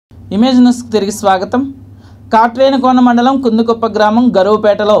Image న్యూస్కి తిరిగి స్వాగతం. కాట్రేనికోన మండలం కుందుకొప్ప గ్రామం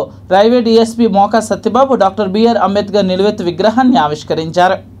గరువుపేటలో రైల్వే డీఎస్పీ మోకా సత్యబాబు డాక్టర్ బిఆర్ అంబేద్కర్ నిలువెత్తు విగ్రహాన్ని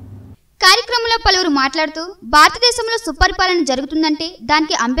ఆవిష్కరించారు. కార్యక్రమంలో పలువురు మాట్లాడుతూ భారతదేశంలో సుపరిపాలన జరుగుతుందంటే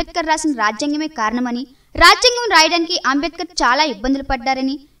దానికి అంబేద్కర్ రాసిన రాజ్యాంగమే కారణమని, రాజ్యాంగం రాయడానికి అంబేద్కర్ చాలా ఇబ్బందులు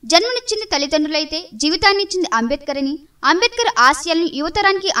పడ్డారని, జన్మనిచ్చింది తల్లిదండ్రులైతే జీవితాన్ని ఇచ్చింది అంబేద్కర్ అని, అంబేద్కర్ ఆశయాలను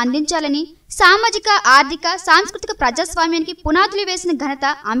యువతరానికి అందించాలని, సామాజిక, ఆర్థిక, సాంస్కృతిక ప్రజాస్వామ్యానికి పునాదులు వేసిన ఘనత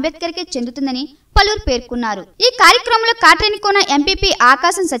అంబేద్కర్కే చెందుతుందని పలువురు పేర్కొన్నారు. ఈ కార్యక్రమంలో కాట్రేనికోన ఎంపీపీ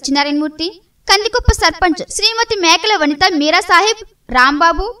ఆకాశం సత్యనారాయణమూర్తి, కందికొప్ప సర్పంచ్ శ్రీమతి మేకల వనిత మీరా సాహెబ్,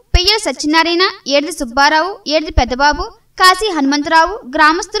 రాంబాబు, పెయ్యల సత్యనారాయణ, ఏడిది సుబ్బారావు, ఏడిది పెద్దబాబు, కాశీ హనుమంతరావు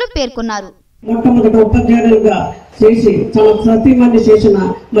గ్రామస్తులు పేర్కొన్నారు. మొట్టమొదటి ఉపాధ్యాయులుగా చేసి చాలా సతీమణి చేసిన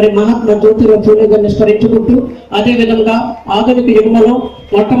మహాత్మా జ్యోతిరావు ఫూలే గారిని స్మరించుకుంటూ, అదే విధంగా ఆధునిక యుగంలో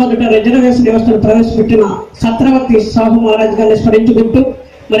మొట్టమొదట రిజర్వేషన్ వ్యవస్థను ప్రవేశపెట్టిన సత్రవర్తి సాహు మహారాజ్ గారిని స్మరించుకుంటూ,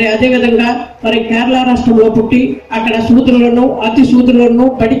 అదే విధంగా కేరళ రాష్ట్రంలో పుట్టి అక్కడ శూద్రులను అతి శూద్రులను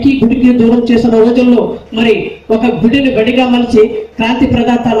బడికి గుడికి దూరం చేసిన రోజుల్లో ఒక గుడిని బడిగా మలిచి క్రాంతి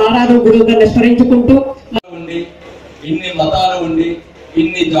ప్రదాత నారాయణ గురువు గారిని స్మరించుకుంటూ, ఇన్ని మతాలు ఉండి,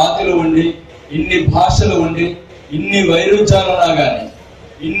 ఇన్ని జాతులు ఉండి, ఇన్ని భాషలు ఉండి, ఇన్ని వైరుధ్యాలు ఉన్నా గాని,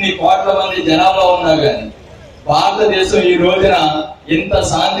 ఇన్ని కోట్ల మంది జనాభా ఉన్నా గాని భారతదేశం ఈ రోజున ఎంత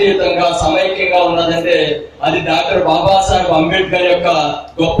శాంతియుతంగా సమైక్యంగా ఉన్నదంటే అది డాక్టర్ బాబాసాహెబ్ అంబేద్కర్ యొక్క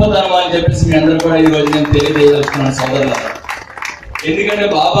గొప్పతనం అని చెప్పేసి మీ అందరూ కూడా ఈ రోజు నేను తెలియజేయదలుచుకున్నాను సోదరులారా. ఎందుకంటే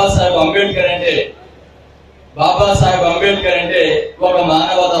బాబాసాహెబ్ అంబేద్కర్ అంటే ఒక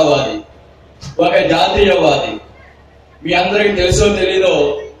మానవతావాది, ఒక జాతీయవాది. మీ అందరికి తెలుసో తెలీదో,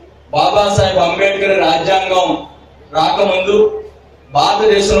 బాబాసాహెబ్ అంబేద్కర్ రాజ్యాంగం రాకముందు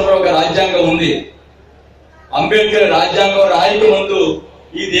భారతదేశంలో ఒక రాజ్యాంగం ఉంది. అంబేద్కర్ రాజ్యాంగం రాయక ముందు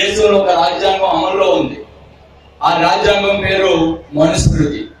ఈ దేశంలో ఒక రాజ్యాంగం అమల్లో ఉంది. ఆ రాజ్యాంగం పేరు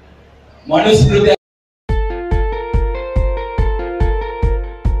మనుస్మృతి.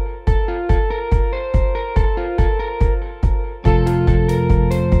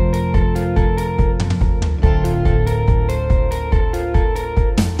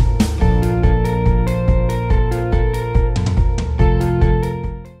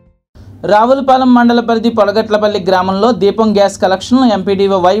 రావులపాలెం మండల పరిధి పొలగట్లపల్లి గ్రామంలో దీపం గ్యాస్ కలెక్షన్ను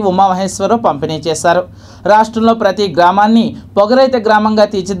ఎంపీడీఓ వై ఉమామహేశ్వరరావు పంపిణీ చేశారు. రాష్ట్రంలో ప్రతి గ్రామాన్ని పొగరహిత గ్రామంగా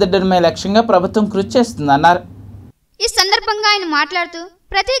తీర్చిదిద్దడమే లక్ష్యంగా ప్రభుత్వం కృషి చేస్తుందన్నారు. ఈ సందర్భంగా ఆయన మాట్లాడుతూ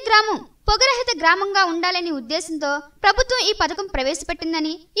ప్రతి గ్రామం పొగరహిత గ్రామంగా ఉండాలనే ఉద్దేశంతో ప్రభుత్వం ఈ పథకం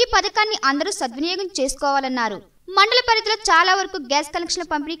ప్రవేశపెట్టిందని, ఈ పథకాన్ని అందరూ సద్వినియోగం చేసుకోవాలన్నారు. మండల పరిధిలో చాలా వరకు గ్యాస్ కనెక్షన్ల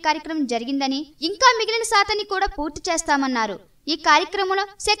పంపిణీ కార్యక్రమం జరిగిందని, ఇంకా మిగిలిన శాతాన్ని కూడా పూర్తి చేస్తామన్నారు. ఈ కార్యక్రమంలో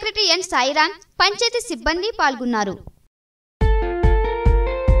సెక్రటరీ ఎన్ సాయిరాన్, పంచాయతీ సిబ్బంది పాల్గొన్నారు.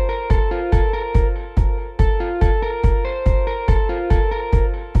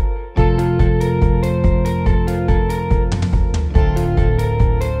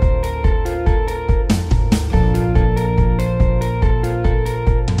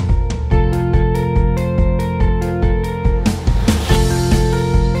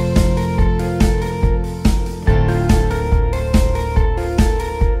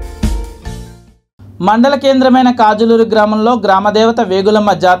 మండల కేంద్రమైన కాజులూరు గ్రామంలో గ్రామదేవత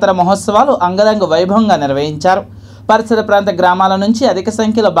వేగులమ్మ జాతర మహోత్సవాలు అంగరంగ వైభవంగా నిర్వహించారు. పరిసర ప్రాంత గ్రామాల నుంచి అధిక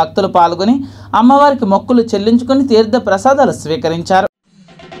సంఖ్యలో భక్తులు పాల్గొని అమ్మవారికి మొక్కులు చెల్లించుకుని తీర్థ ప్రసాదాలు స్వీకరించారు.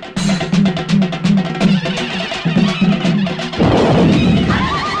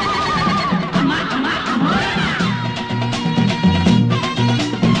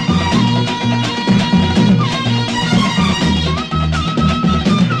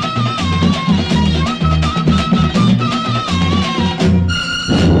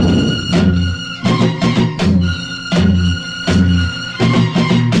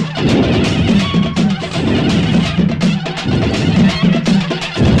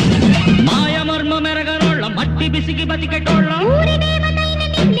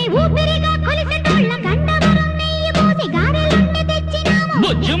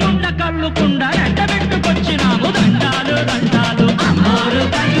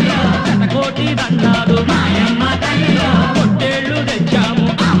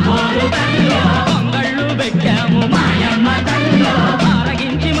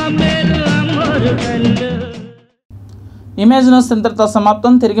 ఇమేజ్ న్యూస్ ఇంతటితో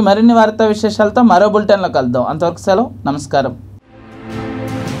సమాప్తం. తిరిగి మరిన్ని వార్తా విశేషాలతో మరో బులెటిన్లో కలుద్దాం. అంతవరకు సెలవు, నమస్కారం.